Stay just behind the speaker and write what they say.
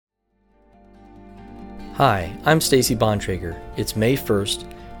Hi, I'm Stacy Bontrager. It's May 1st,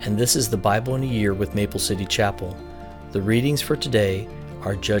 and this is the Bible in a Year with Maple City Chapel. The readings for today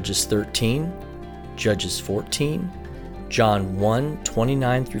are Judges 13, Judges 14, John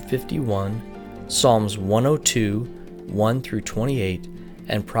 1:29 through 51, Psalms 102, 1 through 28,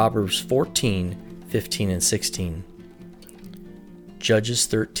 and Proverbs 14, 15 and 16. Judges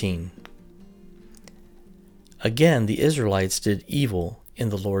 13. Again the Israelites did evil in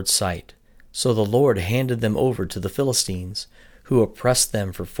the Lord's sight. So the Lord handed them over to the Philistines, who oppressed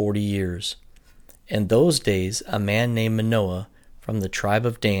them for 40 years. In those days a man named Manoah, from the tribe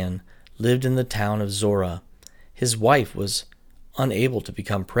of Dan, lived in the town of Zorah. His wife was unable to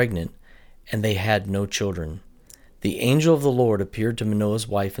become pregnant, and they had no children. The angel of the Lord appeared to Manoah's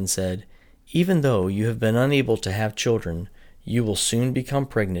wife and said, "Even though you have been unable to have children, you will soon become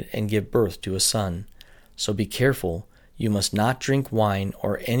pregnant and give birth to a son. So be careful. You must not drink wine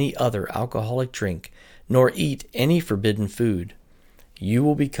or any other alcoholic drink, nor eat any forbidden food. You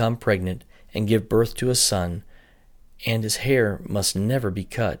will become pregnant and give birth to a son, and his hair must never be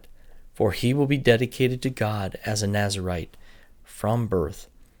cut, for he will be dedicated to God as a Nazirite from birth.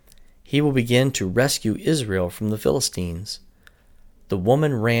 He will begin to rescue Israel from the Philistines." The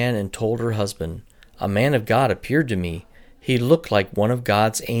woman ran and told her husband, "A man of God appeared to me. He looked like one of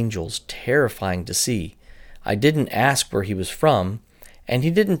God's angels, terrifying to see. I didn't ask where he was from, and he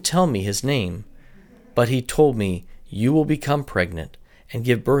didn't tell me his name. But he told me, 'You will become pregnant and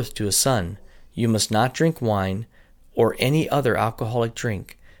give birth to a son. You must not drink wine or any other alcoholic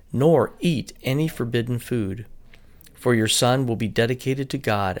drink, nor eat any forbidden food. For your son will be dedicated to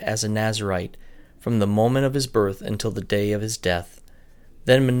God as a Nazirite from the moment of his birth until the day of his death.'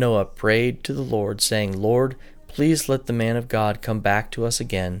 Then Manoah prayed to the Lord, saying, 'Lord, please let the man of God come back to us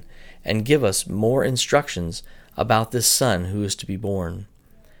again, and give us more instructions about this son who is to be born.'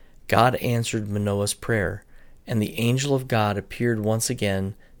 God answered Manoah's prayer, and the angel of God appeared once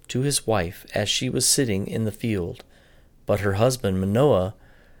again to his wife as she was sitting in the field. But her husband Manoah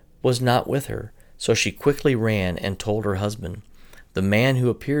was not with her, so she quickly ran and told her husband, 'The man who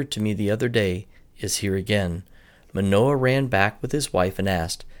appeared to me the other day is here again.' Manoah ran back with his wife and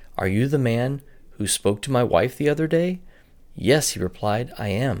asked, 'Are you the man who spoke to my wife the other day?' 'Yes,' he replied, 'I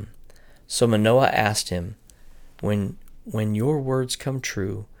am.' So Manoah asked him, when your words come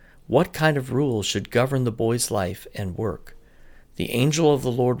true, what kind of rules should govern the boy's life and work?' The angel of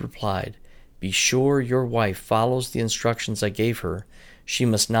the Lord replied, 'Be sure your wife follows the instructions I gave her. She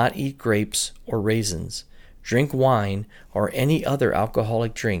must not eat grapes or raisins, drink wine or any other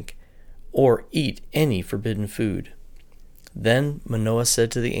alcoholic drink, or eat any forbidden food.' Then Manoah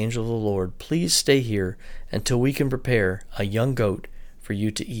said to the angel of the Lord, 'Please stay here until we can prepare a young goat for you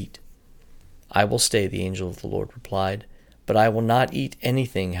to eat.' 'I will stay,' the angel of the Lord replied, 'but I will not eat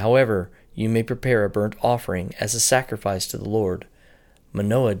anything. However, you may prepare a burnt offering as a sacrifice to the Lord.'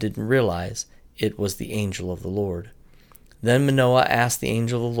 Manoah didn't realize it was the angel of the Lord. Then Manoah asked the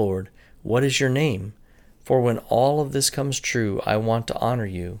angel of the Lord, 'What is your name? For when all of this comes true, I want to honor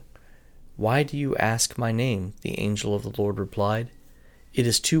you.' 'Why do you ask my name?' the angel of the Lord replied. 'It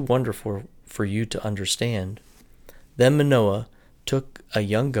is too wonderful for you to understand.' Then Manoah took a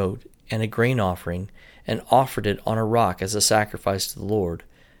young goat and a grain offering, and offered it on a rock as a sacrifice to the Lord.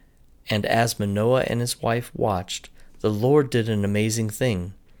 And as Manoah and his wife watched, the Lord did an amazing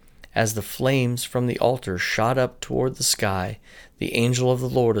thing. As the flames from the altar shot up toward the sky, the angel of the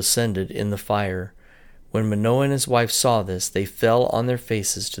Lord ascended in the fire. When Manoah and his wife saw this, they fell on their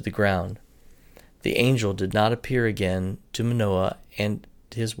faces to the ground. The angel did not appear again to Manoah and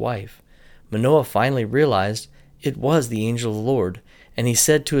his wife. Manoah finally realized it was the angel of the Lord, and he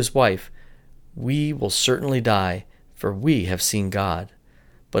said to his wife, 'We will certainly die, for we have seen God.'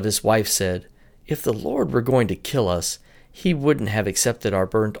 But his wife said, 'If the Lord were going to kill us, he wouldn't have accepted our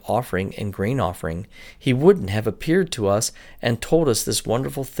burnt offering and grain offering. He wouldn't have appeared to us and told us this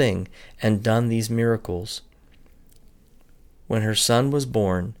wonderful thing and done these miracles.' When her son was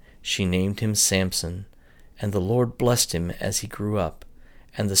born, she named him Samson, and the Lord blessed him as he grew up.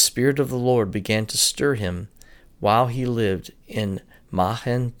 And the Spirit of the Lord began to stir him while he lived in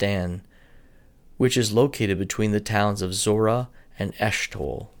Mahan Dan, which is located between the towns of Zorah and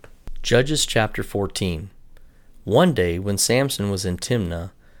Eshtaol. Judges chapter 14. One day when Samson was in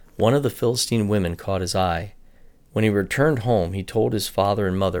Timnah, one of the Philistine women caught his eye. When he returned home, he told his father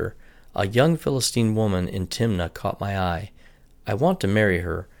and mother, 'A young Philistine woman in Timnah caught my eye. I want to marry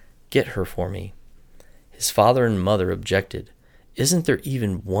her. Get her for me.' His father and mother objected. 'Isn't there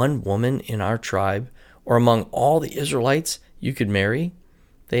even one woman in our tribe, or among all the Israelites, you could marry?'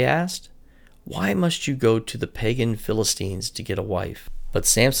 they asked. 'Why must you go to the pagan Philistines to get a wife?' But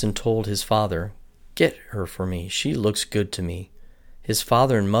Samson told his father, Get her for me. She looks good to me." His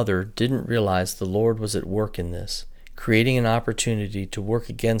father and mother didn't realize the Lord was at work in this, creating an opportunity to work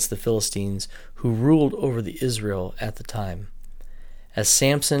against the Philistines who ruled over the Israel at the time. As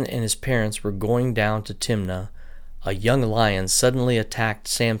Samson and his parents were going down to Timnah, a young lion suddenly attacked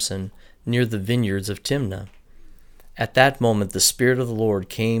Samson near the vineyards of Timnah. At that moment the Spirit of the Lord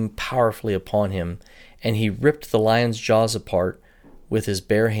came powerfully upon him, and he ripped the lion's jaws apart with his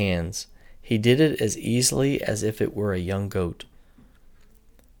bare hands. He did it as easily as if it were a young goat.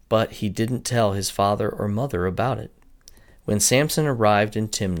 But he didn't tell his father or mother about it. When Samson arrived in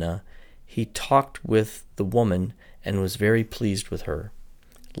Timnah, he talked with the woman and was very pleased with her.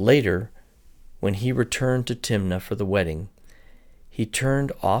 Later, when he returned to Timnah for the wedding, he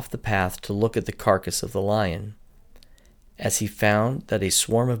turned off the path to look at the carcass of the lion, as he found that a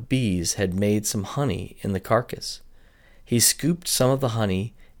swarm of bees had made some honey in the carcass. He scooped some of the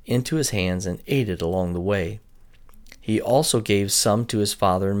honey into his hands and ate it along the way. He also gave some to his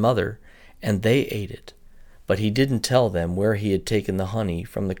father and mother, and they ate it, but he didn't tell them where he had taken the honey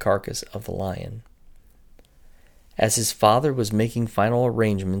from the carcass of the lion. As his father was making final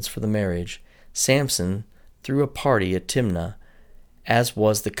arrangements for the marriage, Samson threw a party at Timnah, as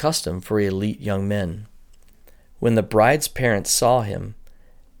was the custom for elite young men. When the bride's parents saw him,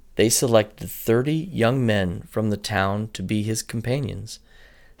 they selected 30 young men from the town to be his companions.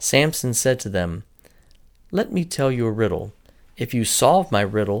 Samson said to them, "Let me tell you a riddle. If you solve my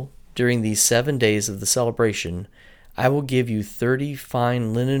riddle during these 7 days of the celebration, I will give you 30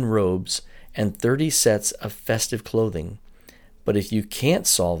 fine linen robes and 30 sets of festive clothing. But if you can't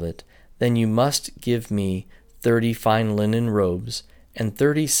solve it, then you must give me 30 fine linen robes and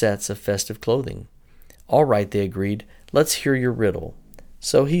 30 sets of festive clothing." "All right," they agreed. "Let's hear your riddle."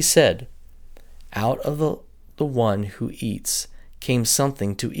 So he said, "Out of the one who eats came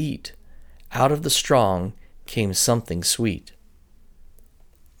something to eat. Out of the strong came something sweet."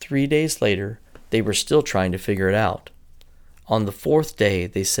 3 days later, they were still trying to figure it out. On the 4th day,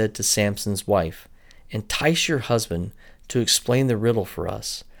 they said to Samson's wife, "Entice your husband to explain the riddle for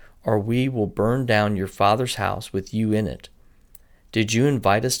us, or we will burn down your father's house with you in it. Did you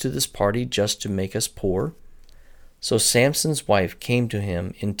invite us to this party just to make us poor?" So Samson's wife came to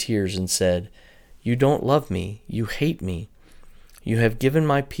him in tears and said, "You don't love me, you hate me. You have given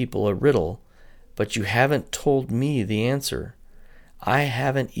my people a riddle, but you haven't told me the answer." "I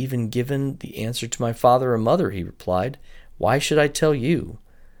haven't even given the answer to my father or mother," he replied. "Why should I tell you?"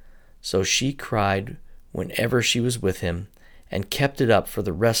 So she cried whenever she was with him, and kept it up for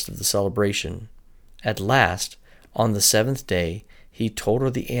the rest of the celebration. At last, on the 7th day, he told her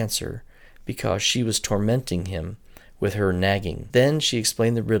the answer, because she was tormenting him with her nagging. Then she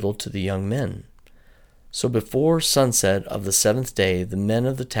explained the riddle to the young men. So before sunset of the 7th day, the men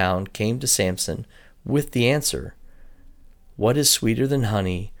of the town came to Samson with the answer. "What is sweeter than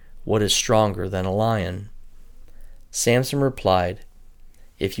honey? What is stronger than a lion?" Samson replied,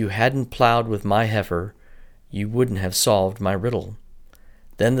 "If you hadn't plowed with my heifer, you wouldn't have solved my riddle."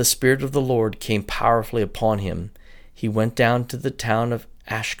 Then the Spirit of the Lord came powerfully upon him. He went down to the town of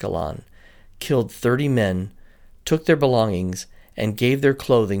Ashkelon, killed 30 men, took their belongings, and gave their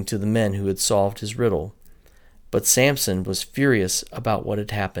clothing to the men who had solved his riddle. But Samson was furious about what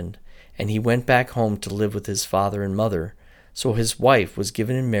had happened, and he went back home to live with his father and mother. So his wife was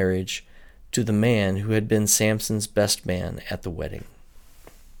given in marriage to the man who had been Samson's best man at the wedding.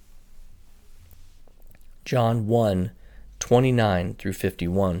 John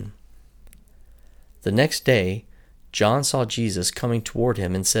 1:29-51. The next day, John saw Jesus coming toward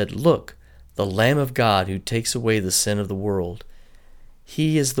him and said, "Look, the Lamb of God who takes away the sin of the world.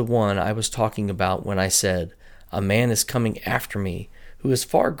 He is the one I was talking about when I said, 'A man is coming after me, who is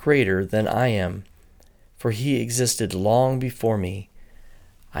far greater than I am, for he existed long before me.'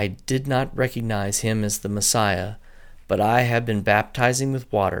 I did not recognize him as the Messiah, but I have been baptizing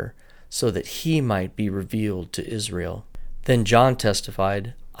with water so that he might be revealed to Israel." Then John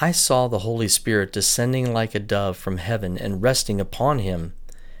testified, "I saw the Holy Spirit descending like a dove from heaven and resting upon him.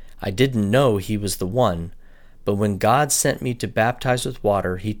 I didn't know he was the one, but when God sent me to baptize with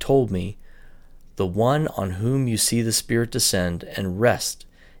water, he told me, 'The one on whom you see the Spirit descend and rest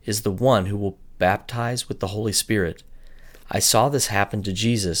is the one who will baptize with the Holy Spirit.' I saw this happen to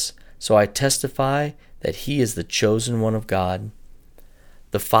Jesus, so I testify that he is the chosen one of God."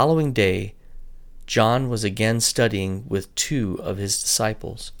 The following day, John was again studying with 2 of his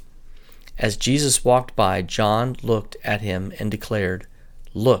disciples. As Jesus walked by, John looked at him and declared,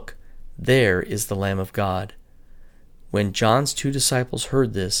 "Look, there is the Lamb of God." When John's 2 disciples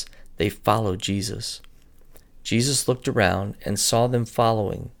heard this, they followed Jesus. Jesus looked around and saw them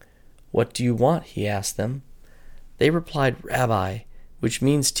following. "What do you want?" he asked them. They replied, "Rabbi," which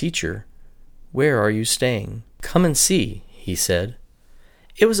means teacher, "where are you staying?" "Come and see," he said.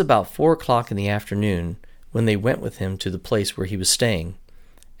 It was about 4 o'clock in the afternoon when they went with him to the place where he was staying,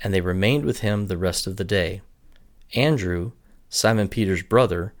 and they remained with him the rest of the day. Andrew, Simon Peter's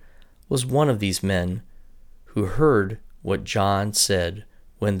brother, was one of these men who heard what John said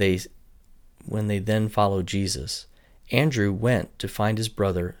when they then followed Jesus. Andrew went to find his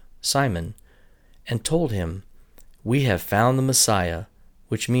brother Simon and told him, "We have found the Messiah,"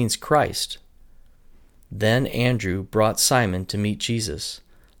 which means Christ. Then Andrew brought Simon to meet Jesus.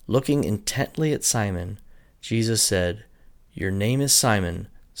 Looking intently at Simon, Jesus said, "Your name is Simon,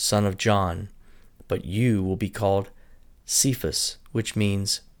 son of John, but you will be called Cephas," which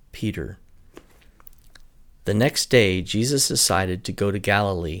means Peter. The next day, Jesus decided to go to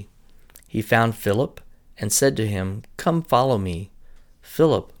Galilee. He found Philip and said to him, "Come follow me."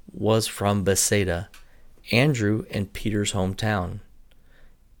 Philip was from Bethsaida, Andrew and Peter's hometown.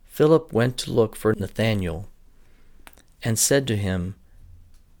 Philip went to look for Nathanael and said to him,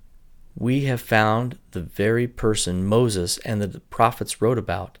 "We have found the very person Moses and the prophets wrote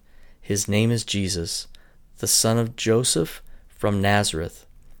about. His name is Jesus, the son of Joseph from Nazareth."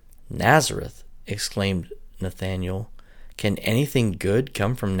 "Nazareth!" exclaimed Nathanael. "Can anything good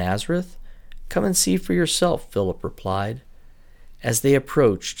come from Nazareth?" "Come and see for yourself," Philip replied. As they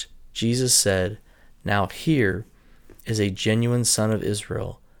approached, Jesus said, "Now here is a genuine son of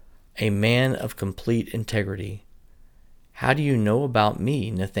Israel, a man of complete integrity." "How do you know about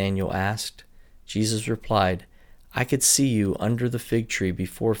me?" Nathanael asked. Jesus replied, "I could see you under the fig tree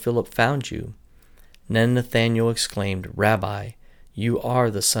before Philip found you." Then Nathanael exclaimed, "Rabbi, you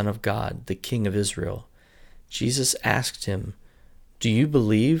are the Son of God, the King of Israel." Jesus asked him, "Do you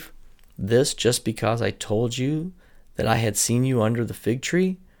believe this just because I told you that I had seen you under the fig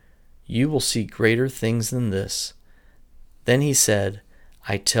tree? You will see greater things than this." Then he said,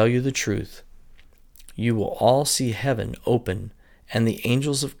 "I tell you the truth. You will all see heaven open and the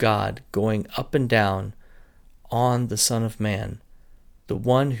angels of God going up and down on the Son of Man, the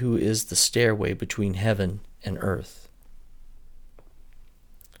one who is the stairway between heaven and earth."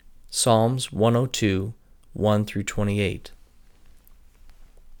 Psalms 102, 1 through 28.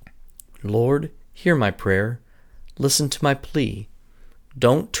 Lord, hear my prayer. Listen to my plea.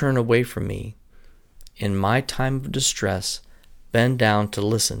 Don't turn away from me. In my time of distress, bend down to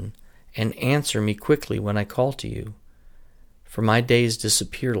listen and answer me quickly when I call to you. For my days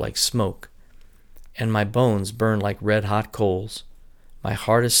disappear like smoke, and my bones burn like red-hot coals. My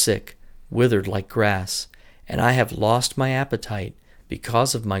heart is sick, withered like grass, and I have lost my appetite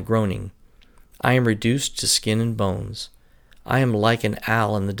because of my groaning. I am reduced to skin and bones. I am like an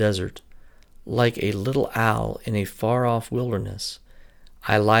owl in the desert, like a little owl in a far-off wilderness.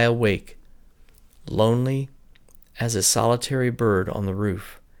 I lie awake, lonely as a solitary bird on the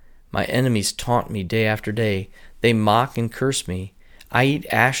roof. My enemies taunt me day after day. They mock and curse me. I eat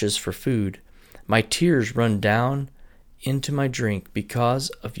ashes for food. My tears run down into my drink because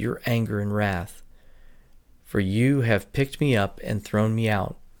of your anger and wrath. For you have picked me up and thrown me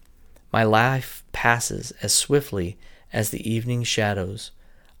out. My life passes as swiftly as the evening shadows.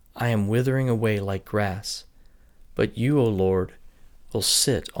 I am withering away like grass. But you, O Lord, will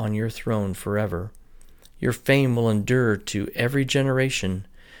sit on your throne forever. Your fame will endure to every generation.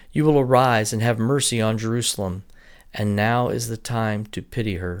 You will arise and have mercy on Jerusalem. And now is the time to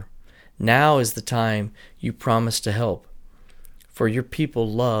pity her. Now is the time you promised to help. For your people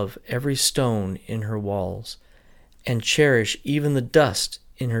love every stone in her walls, and cherish even the dust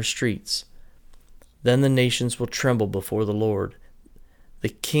in her streets. Then the nations will tremble before the Lord. The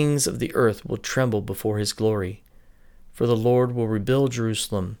kings of the earth will tremble before his glory. For the Lord will rebuild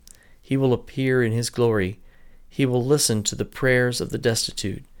Jerusalem. He will appear in his glory. He will listen to the prayers of the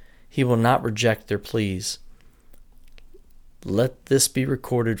destitute. He will not reject their pleas. Let this be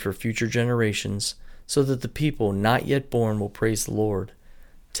recorded for future generations, so that the people not yet born will praise the Lord.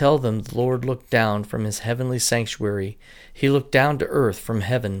 Tell them the Lord looked down from his heavenly sanctuary. He looked down to earth from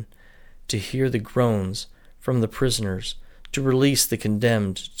heaven to hear the groans from the prisoners, to release the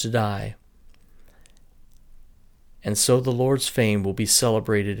condemned to die. And so the Lord's fame will be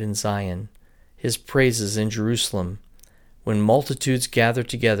celebrated in Zion, his praises in Jerusalem, when multitudes gather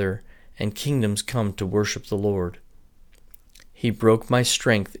together and kingdoms come to worship the Lord. He broke my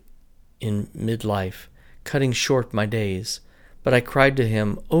strength in midlife, cutting short my days. But I cried to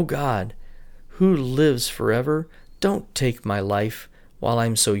him, O God, who lives forever, don't take my life while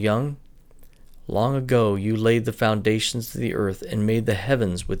I'm so young. Long ago you laid the foundations of the earth and made the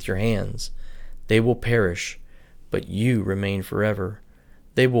heavens with your hands. They will perish, but you remain forever.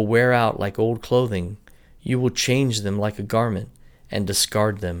 They will wear out like old clothing. You will change them like a garment and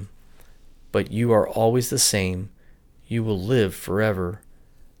discard them. But you are always the same. You will live forever.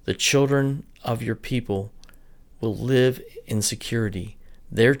 The children of your people will live in security.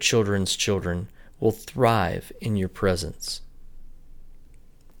 Their children's children will thrive in your presence.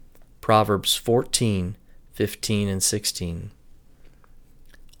 Proverbs 14:15 and 16.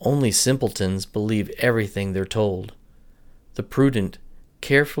 Only simpletons believe everything they're told. The prudent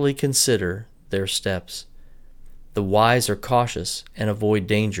carefully consider their steps. The wise are cautious and avoid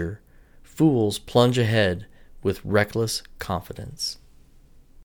danger. Fools plunge ahead with reckless confidence.